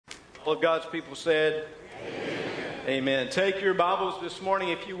All of God's people said, Amen. Amen. Take your Bibles this morning,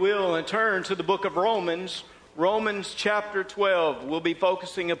 if you will, and turn to the book of Romans. Romans chapter 12. We'll be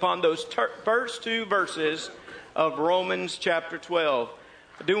focusing upon those first two verses of Romans chapter 12.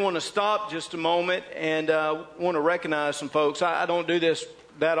 I do want to stop just a moment and want to recognize some folks. I don't do this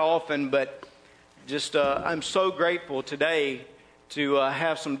that often, but just I'm so grateful today to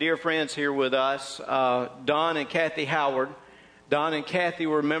have some dear friends here with us, Don and Kathy Howard. Don and Kathy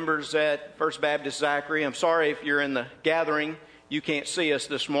were members at First Baptist Zachary. I'm sorry if you're in the gathering, you can't see us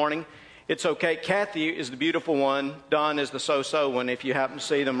this morning. It's okay. Kathy is the beautiful one. Don is the so-so one if you happen to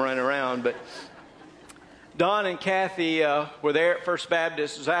see them running around. But Don and Kathy were there at First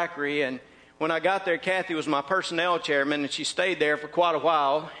Baptist Zachary, and when I got there, Kathy was my personnel chairman, and she stayed there for quite a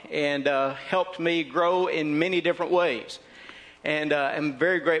while and helped me grow in many different ways. And I'm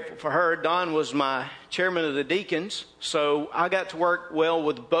very grateful for her. Don was my chairman of the deacons, so I got to work well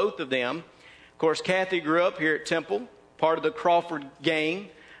with both of them. Of course, Kathy grew up here at Temple, part of the Crawford gang.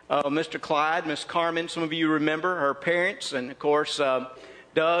 Mr. Clyde, Miss Carmen, some of you remember her parents, and of course,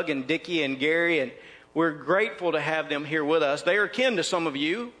 Doug and Dickie and Gary, and we're grateful to have them here with us. They are kin to some of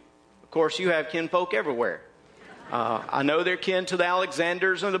you. Of course, you have kinfolk everywhere. I know they're kin to the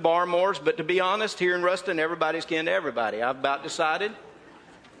Alexanders and the Barmores, but to be honest, here in Ruston, everybody's kin to everybody. I've about decided.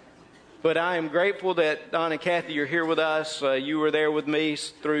 But I am grateful that Don and Kathy, you're here with us. You were there with me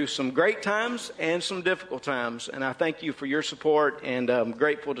through some great times and some difficult times. And I thank you for your support, and I'm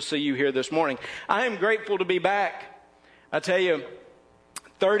grateful to see you here this morning. I am grateful to be back. I tell you,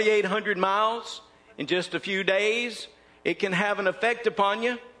 3,800 miles in just a few days, it can have an effect upon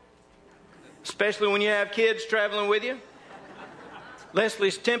you. Especially when you have kids traveling with you.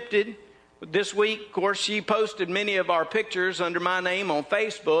 Leslie's tempted. This week, of course, she posted many of our pictures under my name on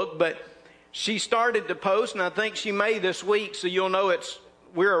Facebook, but she started to post, and I think she may this week, so you'll know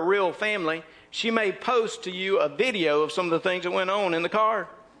we're a real family. She may post to you a video of some of the things that went on in the car.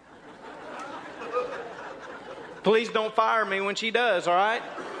 Please don't fire me when she does, all right?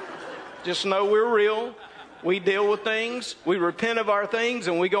 Just know we're real. We deal with things, we repent of our things,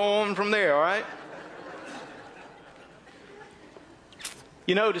 and we go on from there, all right?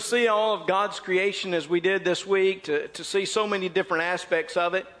 You know, to see all of God's creation as we did this week, to see so many different aspects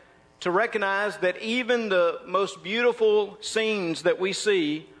of it, to recognize that even the most beautiful scenes that we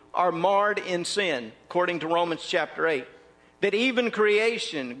see are marred in sin, according to Romans chapter 8. That even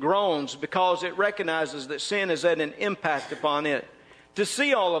creation groans because it recognizes that sin has had an impact upon it. To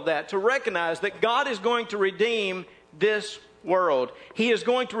see all of that, to recognize that God is going to redeem this world. He is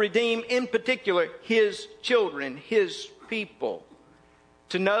going to redeem, in particular, His children, His people.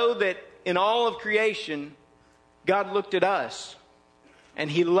 To know that in all of creation, God looked at us, and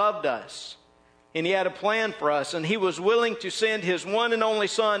He loved us, and He had a plan for us, and He was willing to send His one and only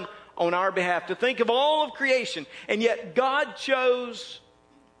Son on our behalf. To think of all of creation, and yet God chose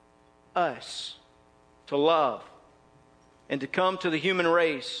us to love and to come to the human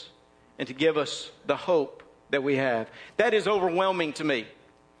race and to give us the hope that we have. That is overwhelming to me.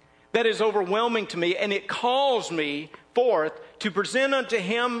 That is overwhelming to me, and it calls me forth to present unto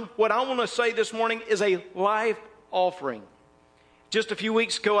Him what I want to say this morning is a life offering. Just a few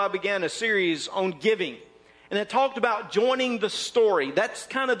weeks ago, I began a series on giving, and it talked about joining the story. That's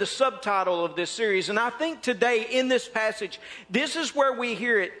kind of the subtitle of this series, and I think today in this passage, this is where we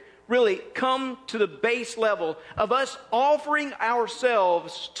hear it really come to the base level of us offering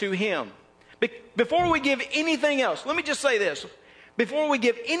ourselves to Him. Before we give anything else, let me just say this. Before we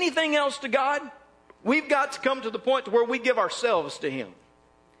give anything else to God, we've got to come to the point to where we give ourselves to Him.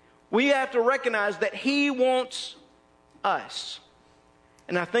 We have to recognize that He wants us.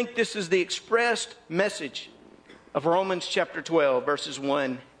 And I think this is the expressed message of Romans chapter 12, verses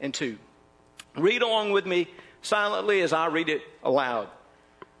 1 and 2. Read along with me silently as I read it aloud.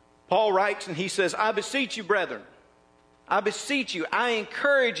 Paul writes and he says, I beseech you, brethren, I beseech you, I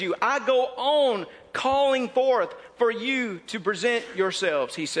encourage you, I go on calling forth for you to present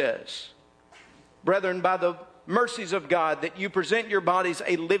yourselves, he says. Brethren, by the mercies of God, that you present your bodies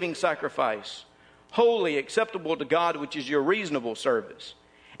a living sacrifice, holy, acceptable to God, which is your reasonable service.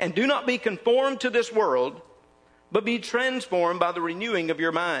 And do not be conformed to this world, but be transformed by the renewing of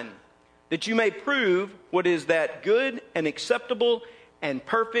your mind, that you may prove what is that good and acceptable and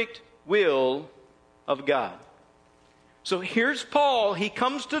perfect will of God. So here's Paul. He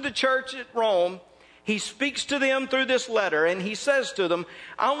comes to the church at Rome. He speaks to them through this letter, and he says to them,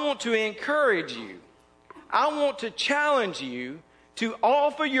 I want to encourage you. I want to challenge you to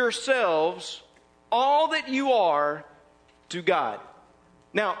offer yourselves all that you are to God.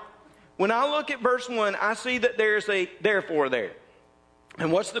 Now, when I look at verse 1, I see that there's a therefore there.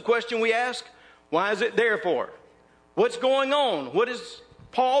 And what's the question we ask? Why is it therefore? What's going on? What has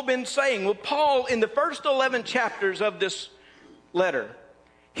Paul been saying? Well, Paul, in the first 11 chapters of this letter,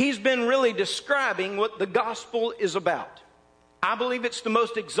 he's been really describing what the gospel is about. I believe it's the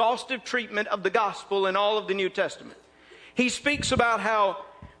most exhaustive treatment of the gospel in all of the New Testament. He speaks about how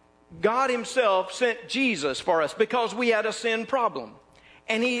God himself sent Jesus for us because we had a sin problem.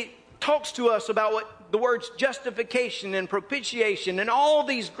 And he talks to us about what the words justification and propitiation and all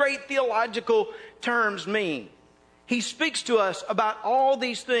these great theological terms mean. He speaks to us about all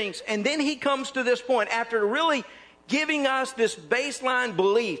these things. And then he comes to this point after really giving us this baseline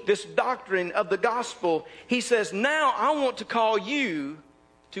belief, this doctrine of the gospel. He says, now I want to call you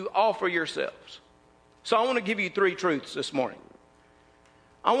to offer yourselves. So I want to give you 3 truths this morning.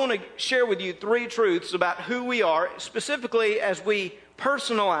 I want to share with you 3 truths about who we are, specifically as we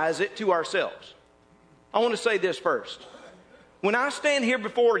personalize it to ourselves. I want to say this first. When I stand here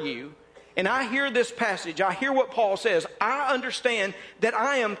before you and I hear this passage, I hear what Paul says, I understand that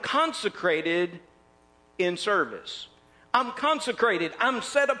I am consecrated in service. I'm consecrated. I'm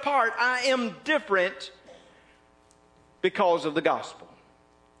set apart. I am different because of the gospel.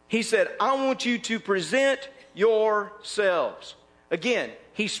 He said, I want you to present yourselves. Again,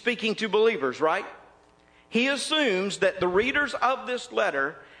 he's speaking to believers, right? He assumes that the readers of this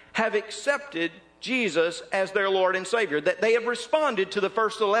letter have accepted Jesus as their Lord and Savior, that they have responded to the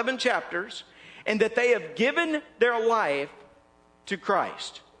first 11 chapters, and that they have given their life to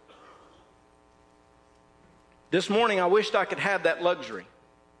Christ. This morning, I wished I could have that luxury.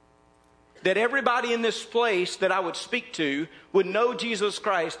 That everybody in this place that I would speak to would know Jesus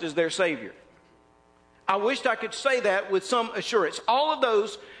Christ as their Savior. I wished I could say that with some assurance. All of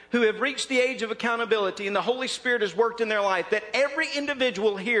those who have reached the age of accountability and the Holy Spirit has worked in their life, that every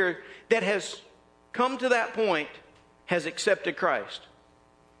individual here that has come to that point has accepted Christ.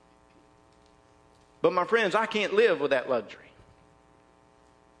 But my friends, I can't live with that luxury.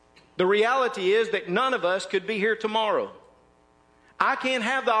 The reality is that none of us could be here tomorrow. I can't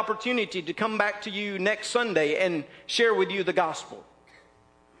have the opportunity to come back to you next Sunday and share with you the gospel.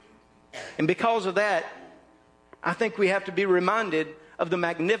 And because of that, I think we have to be reminded of the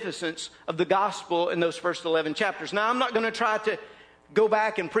magnificence of the gospel in those first 11 chapters. Now, I'm not going to try to go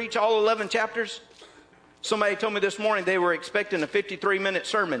back and preach all 11 chapters. Somebody told me this morning they were expecting a 53-minute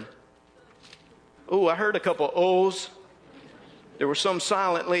sermon. Oh, I heard a couple of ohs. There were some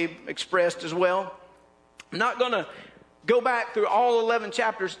silently expressed as well. I'm not going to go back through all 11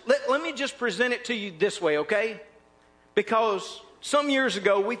 chapters. Let me just present it to you this way, okay? Because some years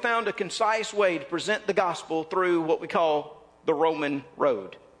ago, we found a concise way to present the gospel through what we call the Roman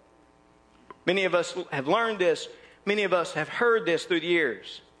road. Many of us have learned this. Many of us have heard this through the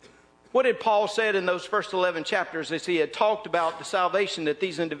years. What did Paul said in those first 11 chapters as he had talked about the salvation that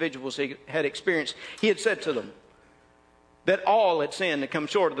these individuals had experienced? He had said to them that all had sinned and come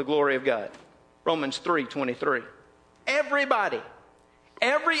short of the glory of God. Romans 3:23. Everybody,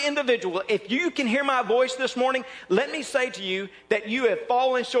 every individual, if you can hear my voice this morning, let me say to you that you have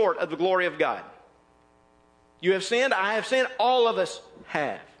fallen short of the glory of God. You have sinned, I have sinned, all of us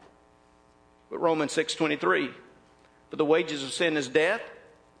have. But Romans 6:23, for the wages of sin is death.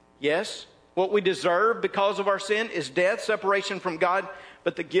 Yes, what we deserve because of our sin is death, separation from God,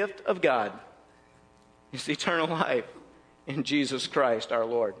 but the gift of God is eternal life in Jesus Christ our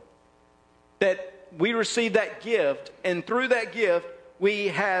Lord. That we receive that gift, and through that gift, we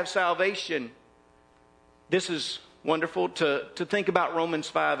have salvation. This is wonderful to think about Romans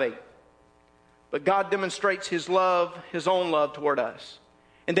 5:8. But God demonstrates his love, his own love toward us.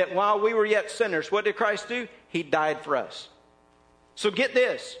 And that while we were yet sinners, what did Christ do? He died for us. So get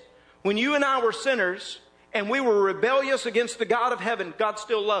this. When you and I were sinners, and we were rebellious against the God of heaven, God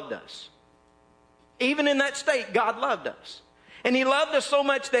still loved us. Even in that state, God loved us. And he loved us so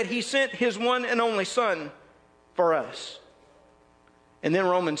much that he sent his one and only Son for us. And then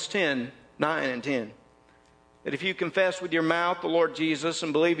Romans 10:9 and 10. That if you confess with your mouth the Lord Jesus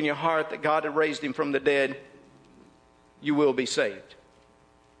and believe in your heart that God had raised him from the dead, you will be saved.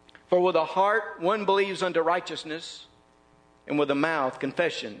 For with the heart one believes unto righteousness, and with the mouth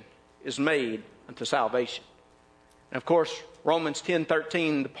confession is made unto salvation. And of course, Romans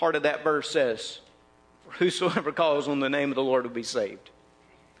 10:13, the part of that verse says, whosoever calls on the name of the Lord will be saved.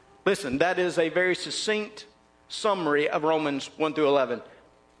 Listen, that is a very succinct summary of Romans 1 through 11.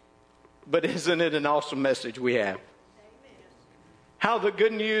 But isn't it an awesome message we have? Amen. How the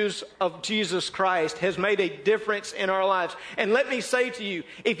good news of Jesus Christ has made a difference in our lives. And let me say to you,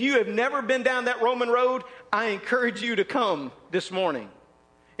 if you have never been down that Roman road, I encourage you to come this morning.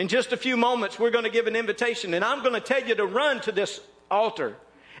 In just a few moments, we're going to give an invitation, and I'm going to tell you to run to this altar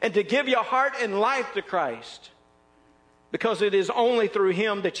and to give your heart and life to Christ, because it is only through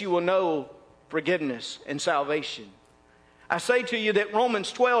Him that you will know forgiveness and salvation. I say to you that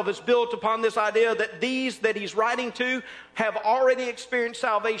Romans 12 is built upon this idea that these that he's writing to have already experienced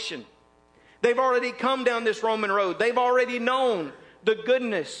salvation. They've already come down this Roman road. They've already known the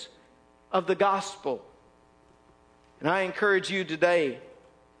goodness of the gospel. And I encourage you today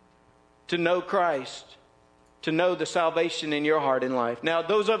to know Christ, to know the salvation in your heart and life. Now,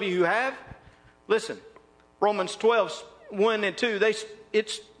 those of you who have, listen, Romans 12, 1 and 2,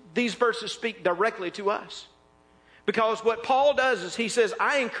 these verses speak directly to us. Because what Paul does is he says,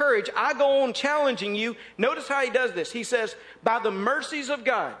 I go on challenging you. Notice how he does this. He says, by the mercies of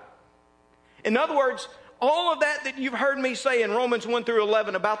God. In other words, all of that you've heard me say in Romans 1 through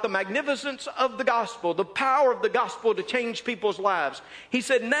 11 about the magnificence of the gospel, the power of the gospel to change people's lives. He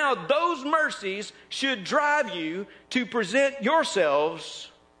said, now those mercies should drive you to present yourselves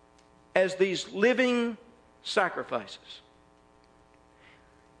as these living sacrifices.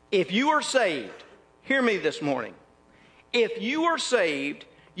 If you are saved, hear me this morning. If you are saved,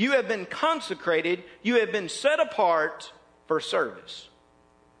 you have been consecrated, you have been set apart for service.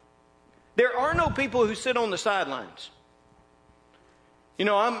 There are no people who sit on the sidelines. You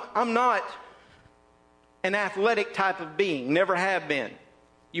know, I'm not an athletic type of being, never have been.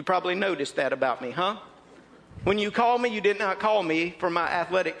 You probably noticed that about me, huh? When you called me, you did not call me for my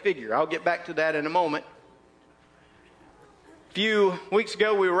athletic figure. I'll get back to that in a moment. A few weeks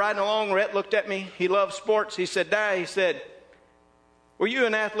ago, we were riding along. Rhett looked at me. He loves sports. He said, Dad, he said, were you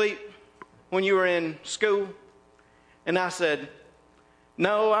an athlete when you were in school? And I said,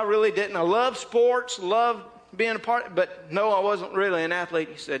 no, I really didn't. I love sports, love being a part, but no, I wasn't really an athlete.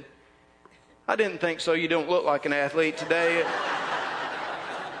 He said, I didn't think so. You don't look like an athlete today.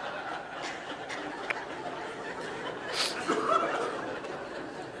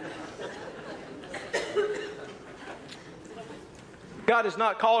 God has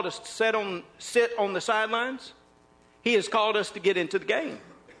not called us to sit on the sidelines. He has called us to get into the game.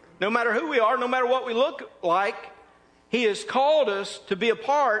 No matter who we are, no matter what we look like, He has called us to be a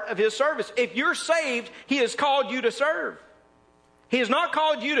part of His service. If you're saved, He has called you to serve. He has not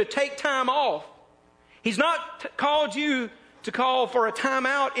called you to take time off. He's not called you to call for a time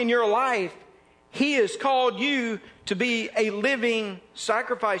out in your life. He has called you to be a living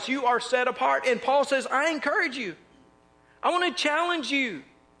sacrifice. You are set apart. And Paul says, I encourage you. I want to challenge you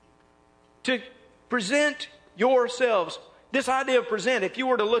to present yourselves. This idea of present, if you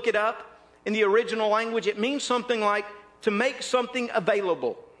were to look it up in the original language, it means something like to make something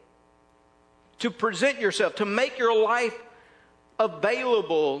available. To present yourself, to make your life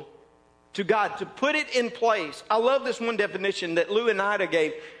available to God, to put it in place. I love this one definition that Lou and Ida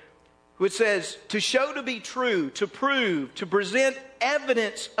gave, which says to show to be true, to prove, to present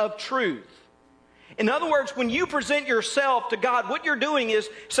evidence of truth. In other words, when you present yourself to God, what you're doing is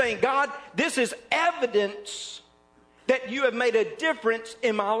saying, God, this is evidence that you have made a difference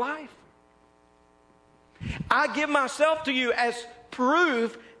in my life. I give myself to you as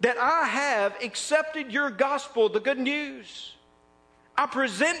proof that I have accepted your gospel, the good news. I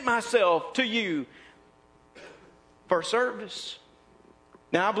present myself to you for service.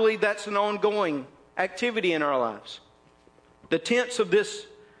 Now, I believe that's an ongoing activity in our lives. The tense of this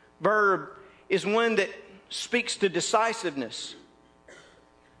verb is one that speaks to decisiveness.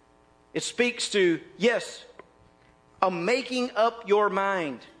 It speaks to, yes, a making up your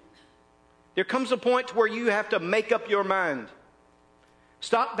mind. There comes a point where you have to make up your mind.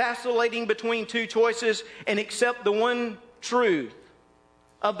 Stop vacillating between two choices and accept the one truth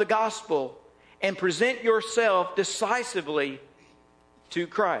of the gospel and present yourself decisively to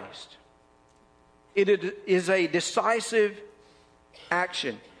Christ. It is a decisive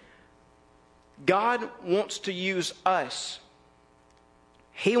action. God wants to use us.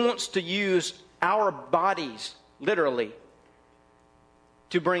 He wants to use our bodies, literally,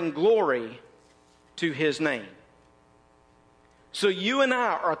 to bring glory to His name. So you and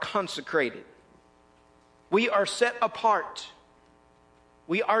I are consecrated. We are set apart.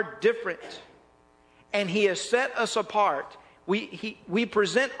 We are different. And He has set us apart. We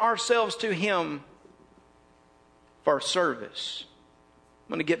present ourselves to Him for service.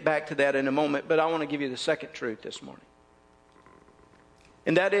 I'm going to get back to that in a moment, but I want to give you the second truth this morning.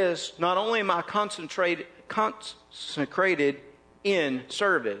 And that is, not only am I consecrated in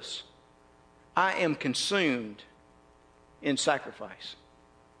service, I am consumed in sacrifice.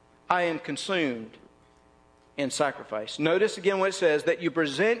 I am consumed in sacrifice. Notice again what it says, that you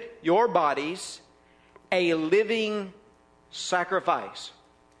present your bodies a living sacrifice.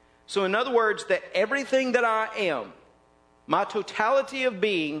 So in other words, that everything that I am, my totality of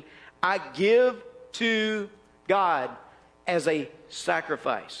being, I give to God as a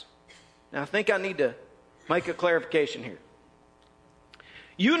sacrifice. Now, I think I need to make a clarification here.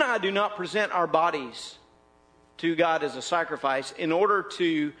 You and I do not present our bodies to God as a sacrifice in order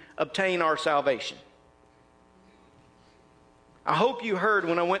to obtain our salvation. I hope you heard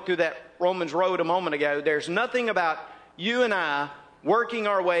when I went through that Romans road a moment ago, there's nothing about you and I working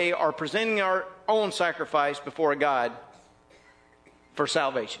our way or presenting our own sacrifice before God for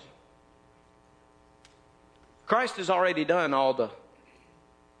salvation. Christ has already done all the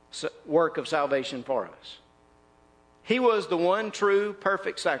work of salvation for us. He was the one true,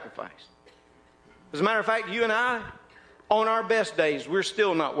 perfect sacrifice. As a matter of fact, you and I, on our best days, we're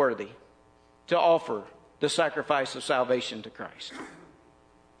still not worthy to offer the sacrifice of salvation to Christ.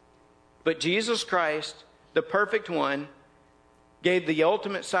 But Jesus Christ, the perfect one, gave the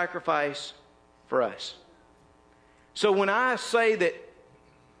ultimate sacrifice for us. So when I say that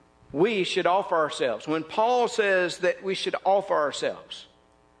we should offer ourselves, when Paul says that we should offer ourselves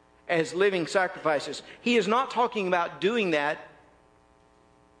as living sacrifices, he is not talking about doing that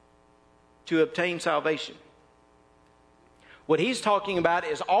to obtain salvation. What he's talking about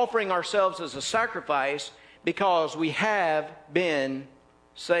is offering ourselves as a sacrifice because we have been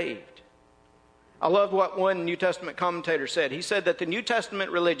saved. I love what one New Testament commentator said. He said that the New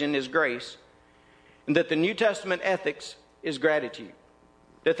Testament religion is grace and that the New Testament ethics is gratitude.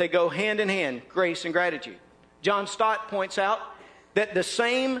 That they go hand in hand, grace and gratitude. John Stott points out that the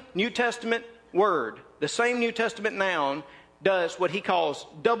same New Testament word, the same New Testament noun, does what he calls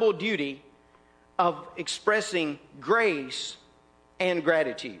double duty of expressing grace and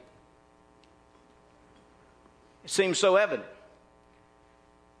gratitude. It seems so evident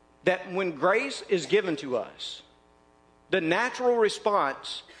that when grace is given to us, the natural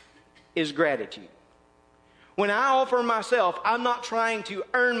response is gratitude. When I offer myself, I'm not trying to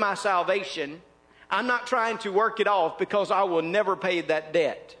earn my salvation. I'm not trying to work it off because I will never pay that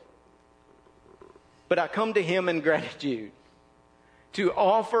debt. But I come to Him in gratitude to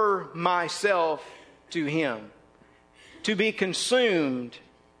offer myself to Him, to be consumed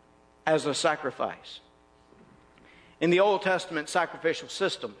as a sacrifice. In the Old Testament sacrificial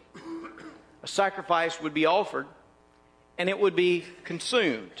system, a sacrifice would be offered and it would be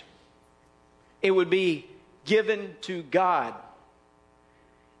consumed. It would be given to God.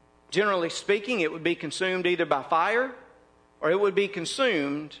 Generally speaking, it would be consumed either by fire or it would be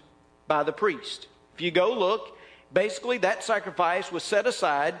consumed by the priest. If you go look, basically that sacrifice was set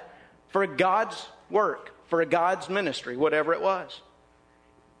aside for God's work, for God's ministry, whatever it was.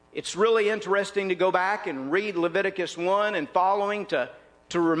 It's really interesting to go back and read Leviticus 1 and following to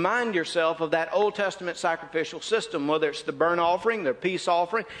remind yourself of that Old Testament sacrificial system, whether it's the burnt offering, the peace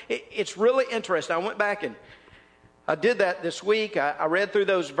offering. It's really interesting. I went back and I did that this week. I read through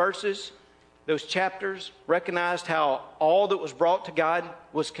those verses, those chapters, recognized how all that was brought to God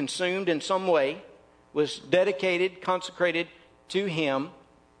was consumed in some way, was dedicated, consecrated to Him.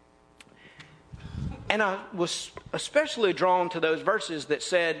 And I was especially drawn to those verses that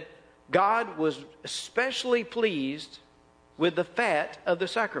said God was especially pleased with the fat of the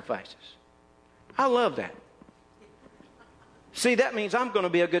sacrifices. I love that. See, that means I'm going to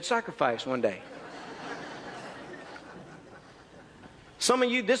be a good sacrifice one day. Some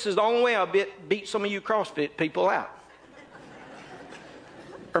of you, this is the only way I'll beat some of you CrossFit people out.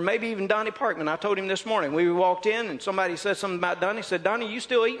 Or maybe even Donnie Parkman. I told him this morning. We walked in and somebody said something about Donnie. Said, "Donnie, you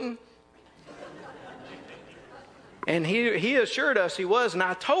still eating?" And he assured us he was. And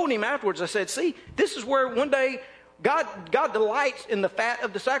I told him afterwards, I said, see, this is where one day God delights in the fat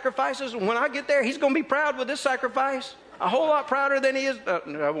of the sacrifices. And when I get there, He's going to be proud with this sacrifice. A whole lot prouder than He is.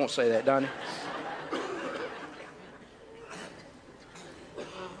 No, I won't say that, Donnie.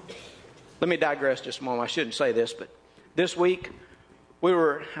 Let me digress just a moment. I shouldn't say this, but this week we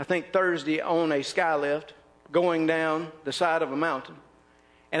were, I think Thursday, on a sky lift going down the side of a mountain.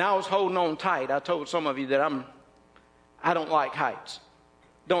 And I was holding on tight. I told some of you that I don't like heights.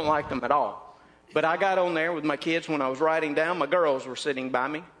 Don't like them at all. But I got on there with my kids when I was riding down. My girls were sitting by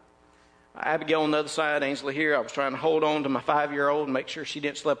me. Abigail on the other side, Ainsley here. I was trying to hold on to my 5-year-old and make sure she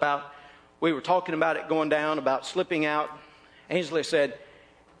didn't slip out. We were talking about it going down, about slipping out. Ainsley said,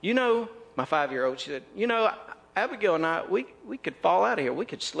 you know, my 5-year-old, she said, you know, Abigail and I, we could fall out of here. We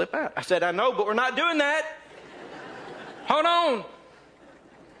could slip out. I said, I know, but we're not doing that. Hold on.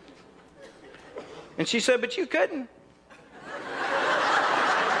 And she said, but you couldn't.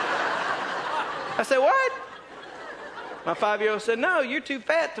 I said, what? My 5-year-old said, no, you're too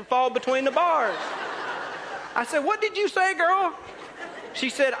fat to fall between the bars. I said, what did you say, girl? She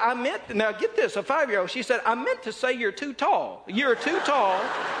said, I meant, now get this, a 5-year-old, she said, I meant to say you're too tall. You're too tall.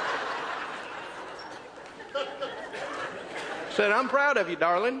 Said, I'm proud of you,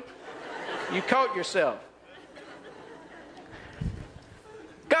 darling. You caught yourself.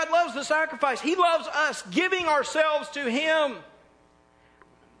 God loves the sacrifice. He loves us giving ourselves to Him,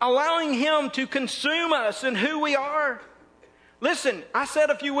 allowing Him to consume us and who we are. Listen, I said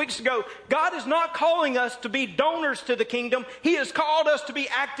a few weeks ago, God is not calling us to be donors to the kingdom. He has called us to be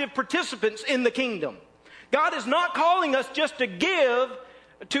active participants in the kingdom. God is not calling us just to give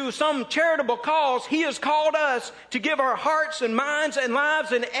to some charitable cause. He has called us to give our hearts and minds and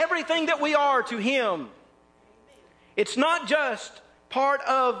lives and everything that we are to Him. It's not just part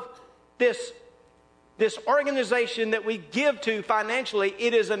of this organization that we give to financially.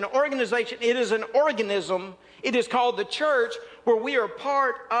 It is an organization. It is an organism. It is called the church, where we are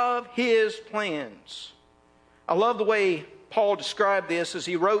part of His plans. I love the way Paul described this as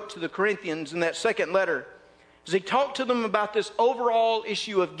he wrote to the Corinthians in that second letter. As he talked to them about this overall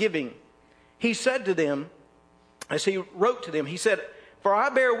issue of giving, he said to them, as he wrote to them, he said, "For I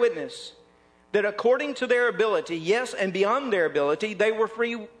bear witness that according to their ability, yes, and beyond their ability, they were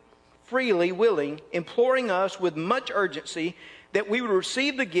freely willing, imploring us with much urgency that we would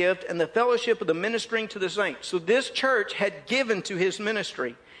receive the gift and the fellowship of the ministering to the saints." So this church had given to His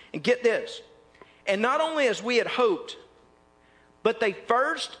ministry. And get this, and not only as we had hoped, but they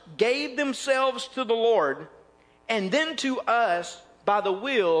first gave themselves to the Lord and then to us by the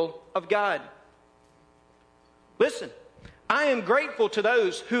will of God. Listen, I am grateful to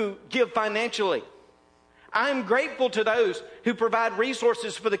those who give financially. I am grateful to those who provide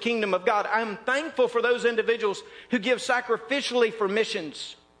resources for the kingdom of God. I'm thankful for those individuals who give sacrificially for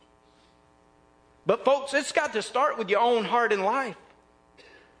missions. But folks, it's got to start with your own heart and life.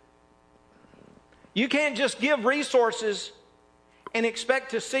 You can't just give resources and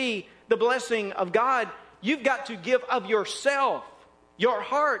expect to see the blessing of God. You've got to give of yourself, your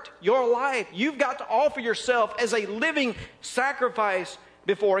heart, your life. You've got to offer yourself as a living sacrifice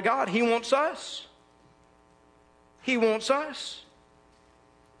before God. He wants us. He wants us.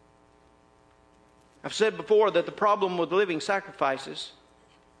 I've said before that the problem with living sacrifices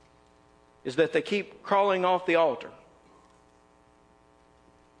is that they keep crawling off the altar.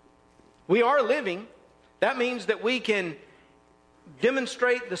 We are living. That means that we can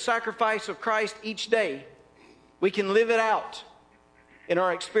demonstrate the sacrifice of Christ each day. We can live it out in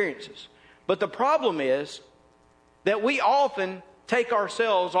our experiences. But the problem is that we often take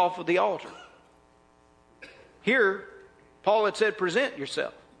ourselves off of the altar. Here, Paul had said, present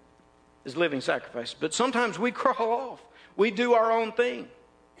yourself as living sacrifice. But sometimes we crawl off. We do our own thing.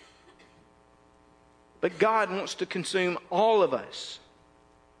 But God wants to consume all of us,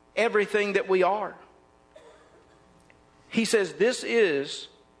 everything that we are. He says this is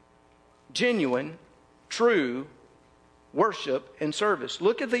genuine, true worship and service.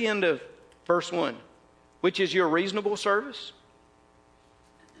 Look at the end of verse 1, which is your reasonable service.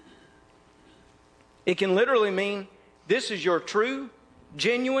 It can literally mean this is your true,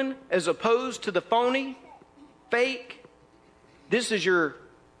 genuine, as opposed to the phony, fake. This is your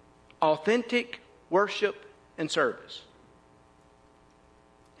authentic worship and service.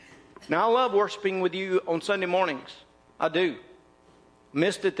 Now, I love worshiping with you on Sunday mornings. I do.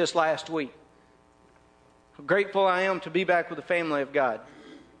 Missed it this last week. How grateful I am to be back with the family of God.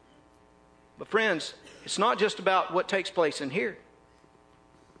 But friends, it's not just about what takes place in here.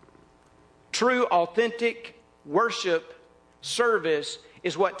 True, authentic worship, service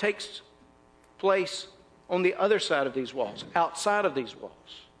is what takes place on the other side of these walls, outside of these walls,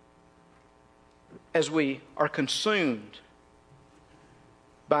 as we are consumed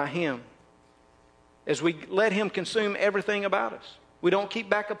by Him, as we let Him consume everything about us. We don't keep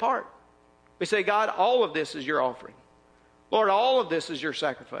back apart. We say, God, all of this is your offering. Lord, all of this is your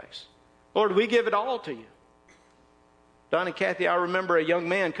sacrifice. Lord, we give it all to you. Don and Kathy, I remember a young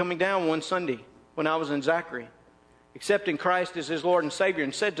man coming down one Sunday when I was in Zachary, accepting Christ as his Lord and Savior,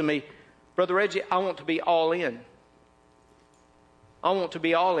 and said to me, Brother Reggie, I want to be all in. I want to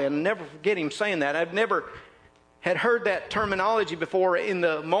be all in. I'll never forget him saying that. I've never had heard that terminology before in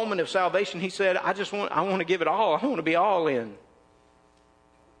the moment of salvation. He said, I want to give it all. I want to be all in.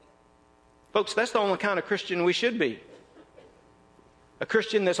 Folks, that's the only kind of Christian we should be. A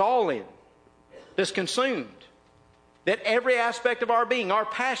Christian that's all in, that's consumed. That every aspect of our being, our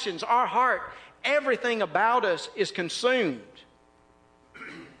passions, our heart, everything about us is consumed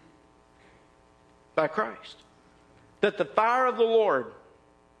by Christ. That the fire of the Lord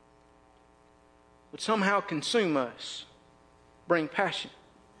would somehow consume us, bring passion.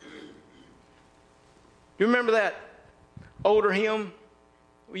 You remember that older hymn,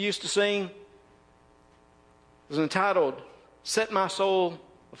 we used to sing? It was entitled, Set My Soul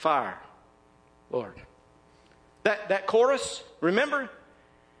Afire, Lord. That chorus, remember?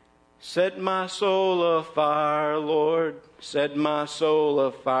 Set my soul afire, Lord. Set my soul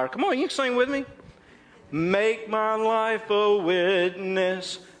afire. Come on, you can sing with me. Make my life a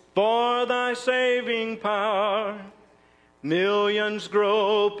witness for thy saving power. Millions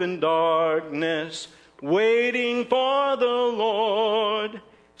grope in darkness, waiting for the Lord.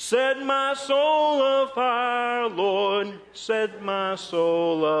 Set my soul afire, Lord. Set my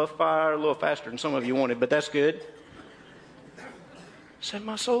soul afire. A little faster than some of you wanted, but that's good. Set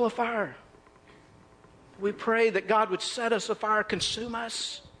my soul afire. We pray that God would set us afire, consume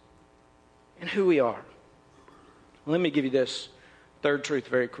us in who we are. Let me give you this third truth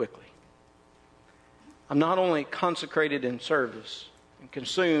very quickly. I'm not only consecrated in service and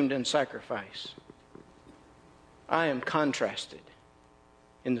consumed in sacrifice, I am contrasted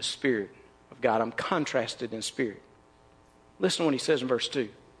in the Spirit of God. I'm contrasted in spirit. Listen to what he says in verse 2.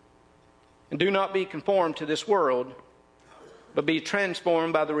 And do not be conformed to this world, but be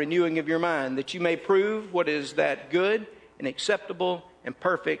transformed by the renewing of your mind, that you may prove what is that good and acceptable and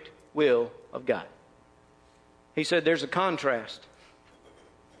perfect will of God. He said there's a contrast.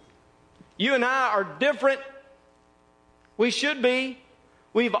 You and I are different. We should be.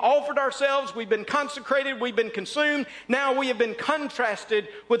 We've offered ourselves. We've been consecrated. We've been consumed. Now we have been contrasted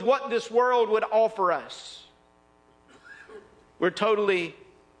with what this world would offer us. We're totally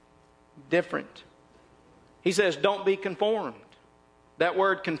different. He says, don't be conformed. That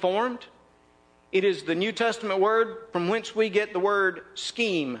word conformed, it is the New Testament word from whence we get the word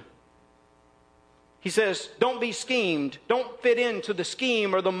scheme. He says, don't be schemed. Don't fit into the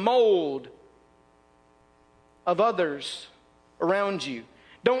scheme or the mold of others around you.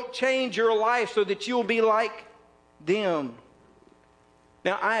 Don't change your life so that you'll be like them.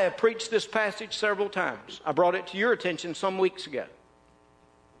 Now, I have preached this passage several times. I brought it to your attention some weeks ago.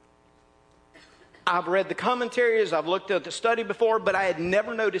 I've read the commentaries, I've looked at the study before, but I had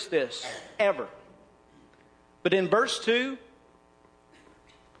never noticed this, ever. But in verse 2,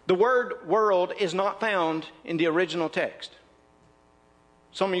 the word world is not found in the original text.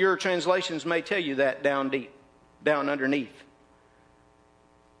 Some of your translations may tell you that down deep, down underneath.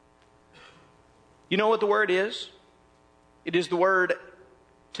 You know what the word is? It is the word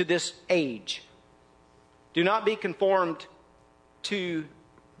to this age. Do not be conformed to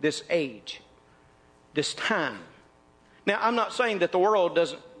this age, this time. Now, I'm not saying that the world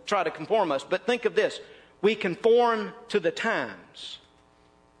doesn't try to conform us, but think of this. We conform to the times.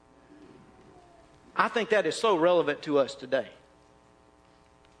 I think that is so relevant to us today.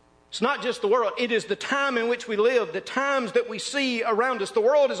 It's not just the world. It is the time in which we live, the times that we see around us. The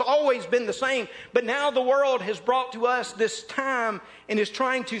world has always been the same, but now the world has brought to us this time and is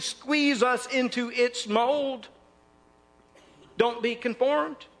trying to squeeze us into its mold. Don't be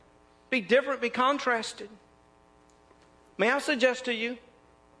conformed. Be different, be contrasted. May I suggest to you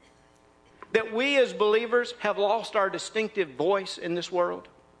that we as believers have lost our distinctive voice in this world?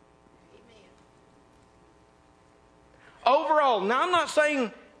 Overall, now I'm not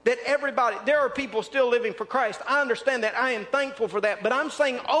saying that everybody, there are people still living for Christ. I understand that. I am thankful for that. But I'm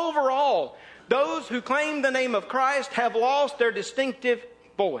saying overall, those who claim the name of Christ have lost their distinctive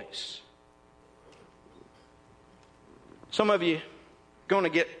voice. Some of you going to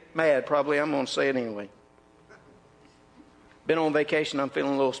get mad probably. I'm going to say it anyway. Been on vacation. I'm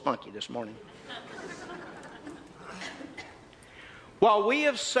feeling a little spunky this morning. While we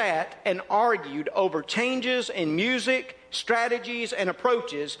have sat and argued over changes in music, strategies, and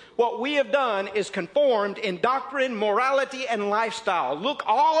approaches, what we have done is conformed in doctrine, morality, and lifestyle. Look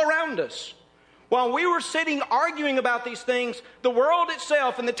all around us. While we were sitting arguing about these things, the world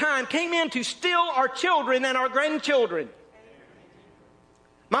itself and the time came in to steal our children and our grandchildren.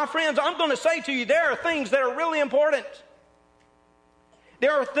 My friends, I'm going to say to you, there are things that are really important.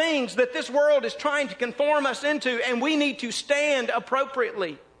 There are things that this world is trying to conform us into, and we need to stand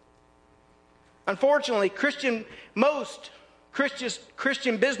appropriately. Unfortunately, most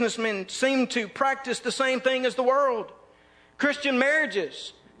Christian businessmen seem to practice the same thing as the world. Christian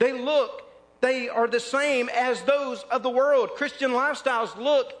marriages, they are the same as those of the world. Christian lifestyles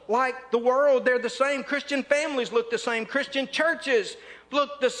look like the world. They're the same. Christian families look the same. Christian churches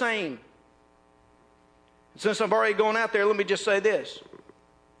look the same. Since I've already gone out there, let me just say this.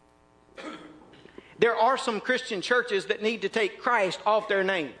 There are some Christian churches that need to take Christ off their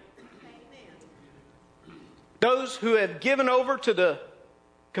name. Those who have given over to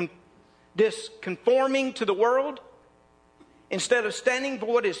this conforming to the world, instead of standing for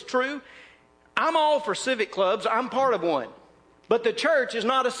what is true. I'm all for civic clubs. I'm part of one. But the church is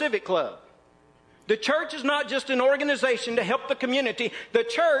not a civic club. The church is not just an organization to help the community. The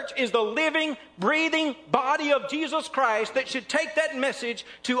church is the living, breathing body of Jesus Christ that should take that message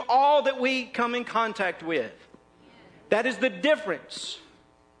to all that we come in contact with. That is the difference.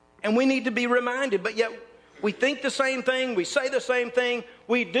 And we need to be reminded, but yet we think the same thing, we say the same thing,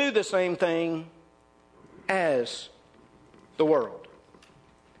 we do the same thing as the world.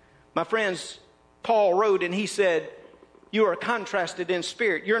 My friends, Paul wrote and he said, you are contrasted in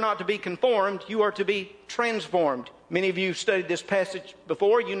spirit. You're not to be conformed, you are to be transformed. Many of you have studied this passage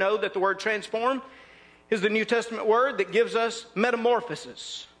before. You know that the word transform is the New Testament word that gives us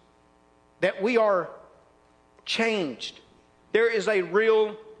metamorphosis. That we are changed. There is a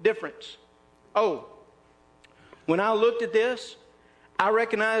real difference. Oh, when I looked at this, I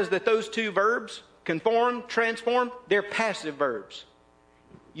recognized that those two verbs, conform, transform, they're passive verbs.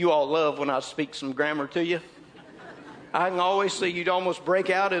 You all love when I speak some grammar to you. I can always see you'd almost break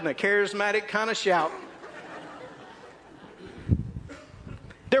out in a charismatic kind of shout.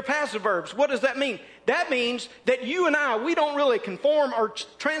 They're passive verbs. What does that mean? That means that you and I, we don't really conform or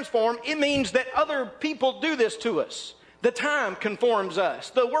transform. It means that other people do this to us. The time conforms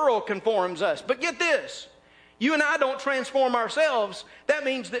us. The world conforms us. But get this. You and I don't transform ourselves. That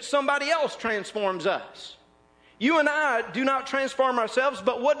means that somebody else transforms us. You and I do not transform ourselves,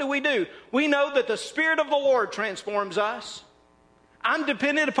 but what do? We know that the Spirit of the Lord transforms us. I'm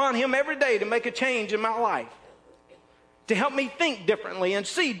dependent upon Him every day to make a change in my life, to help me think differently and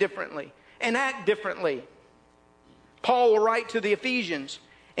see differently and act differently. Paul will write to the Ephesians,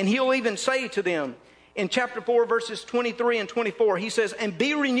 and he'll even say to them in chapter 4, verses 23 and 24, he says, and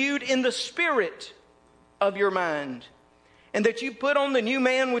be renewed in the spirit of your mind, and that you put on the new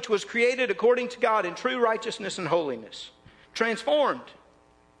man which was created according to God in true righteousness and holiness. Transformed.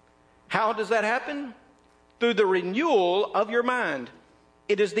 How does that happen? Through the renewal of your mind.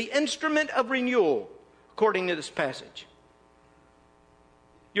 It is the instrument of renewal, according to this passage.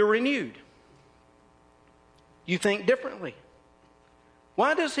 You're renewed. You think differently.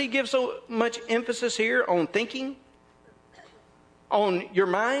 Why does he give so much emphasis here on thinking? On your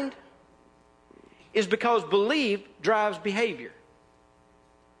mind? Is because belief drives behavior.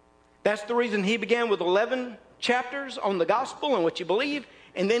 That's the reason he began with 11 chapters on the gospel and what you believe,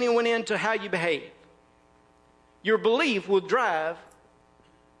 and then he went into how you behave. Your belief will drive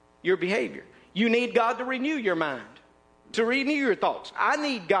your behavior. You need God to renew your mind, to renew your thoughts. I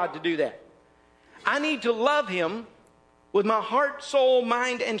need God to do that. I need to love Him with my heart, soul,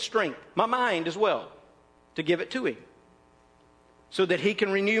 mind, and strength. My mind as well, to give it to Him so that He can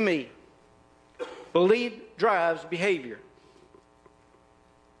renew me. Belief drives behavior.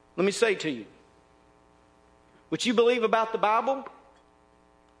 Let me say to you, what you believe about the Bible,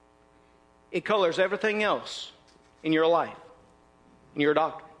 it colors everything else in your life, in your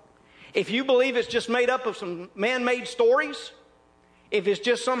doctrine. If you believe it's just made up of some man-made stories, if it's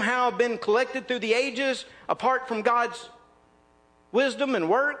just somehow been collected through the ages apart from God's wisdom and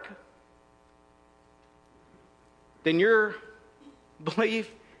work, then your belief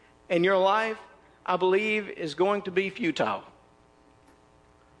and your life, I believe, is going to be futile.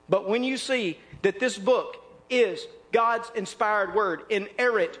 But when you see that this book is God's inspired word,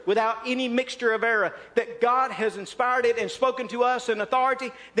 inerrant, without any mixture of error, that God has inspired it and spoken to us in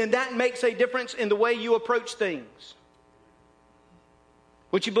authority, then that makes a difference in the way you approach things.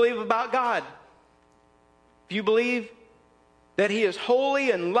 What you believe about God. If you believe that He is holy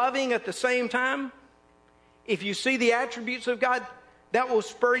and loving at the same time, if you see the attributes of God, that will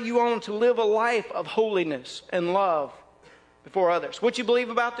spur you on to live a life of holiness and love before others. What you believe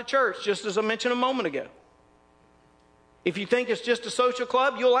about the church, just as I mentioned a moment ago. If you think it's just a social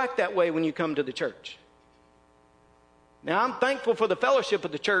club, you'll act that way when you come to the church. Now, I'm thankful for the fellowship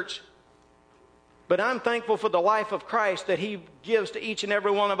of the church, but I'm thankful for the life of Christ that He gives to each and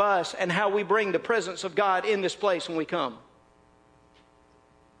every one of us and how we bring the presence of God in this place when we come.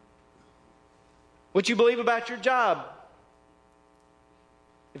 What you believe about your job.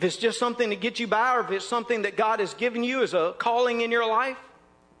 If it's just something to get you by, or if it's something that God has given you as a calling in your life,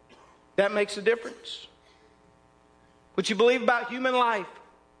 that makes a difference. What you believe about human life.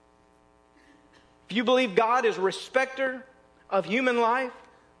 If you believe God is a respecter of human life,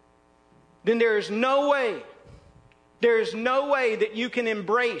 then there is no way that you can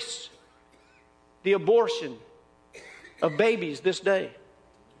embrace the abortion of babies this day.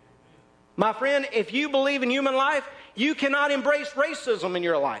 My friend, if you believe in human life, you cannot embrace racism in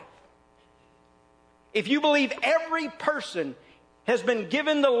your life. If you believe every person has been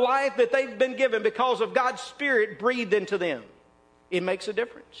given the life that they've been given because of God's Spirit breathed into them, it makes a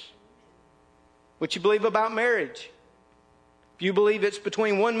difference. What you believe about marriage. If you believe it's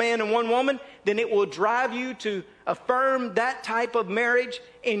between one man and one woman, then it will drive you to affirm that type of marriage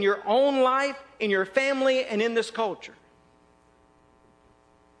in your own life, in your family, and in this culture.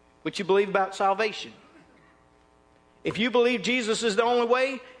 What you believe about salvation. If you believe Jesus is the only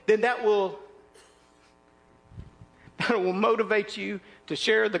way, then that will motivate you to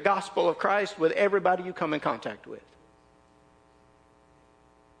share the gospel of Christ with everybody you come in contact with.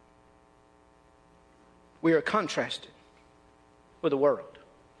 We are contrasted with the world.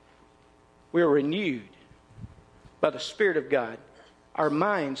 We are renewed by the Spirit of God. Our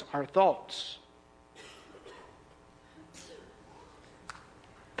minds, our thoughts.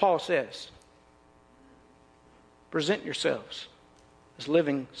 Paul says, present yourselves as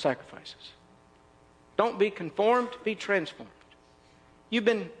living sacrifices. Don't be conformed, be transformed. You've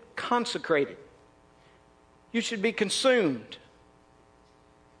been consecrated. You should be consumed.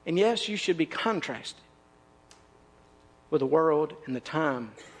 And yes, you should be contrasted with the world and the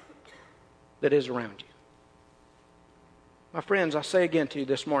time that is around you. My friends, I say again to you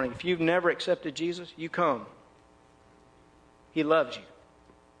this morning, if you've never accepted Jesus, you come. He loves you.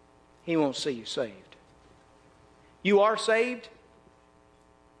 He won't see you saved. You are saved.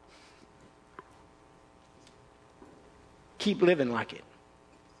 Keep living like it.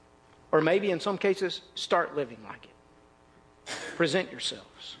 Or maybe in some cases, start living like it. Present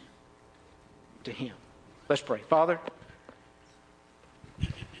yourselves to Him. Let's pray. Father,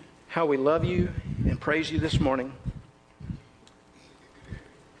 how we love you and praise you this morning.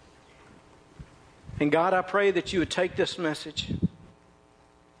 And God, I pray that you would take this message,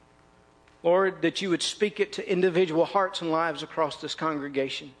 Lord, that you would speak it to individual hearts and lives across this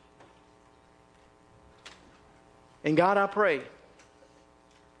congregation. And God, I pray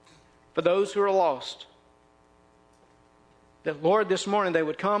for those who are lost, that, Lord, this morning they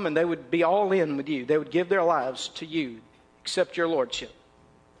would come and they would be all in with you. They would give their lives to you, accept your lordship.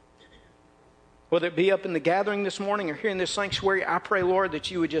 Whether it be up in the gathering this morning or here in this sanctuary, I pray, Lord, that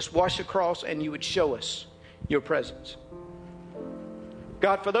you would just wash across and you would show us your presence.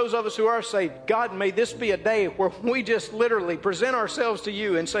 God, for those of us who are saved, God, may this be a day where we just literally present ourselves to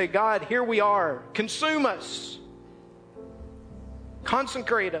you and say, God, here we are. Consume us.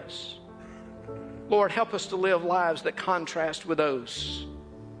 Consecrate us. Lord, help us to live lives that contrast with those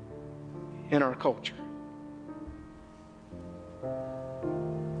in our culture.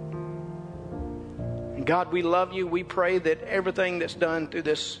 And God, we love you. We pray that everything that's done through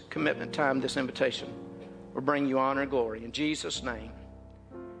this commitment time, this invitation, will bring you honor and glory. In Jesus' name,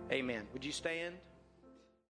 amen. Would you stand?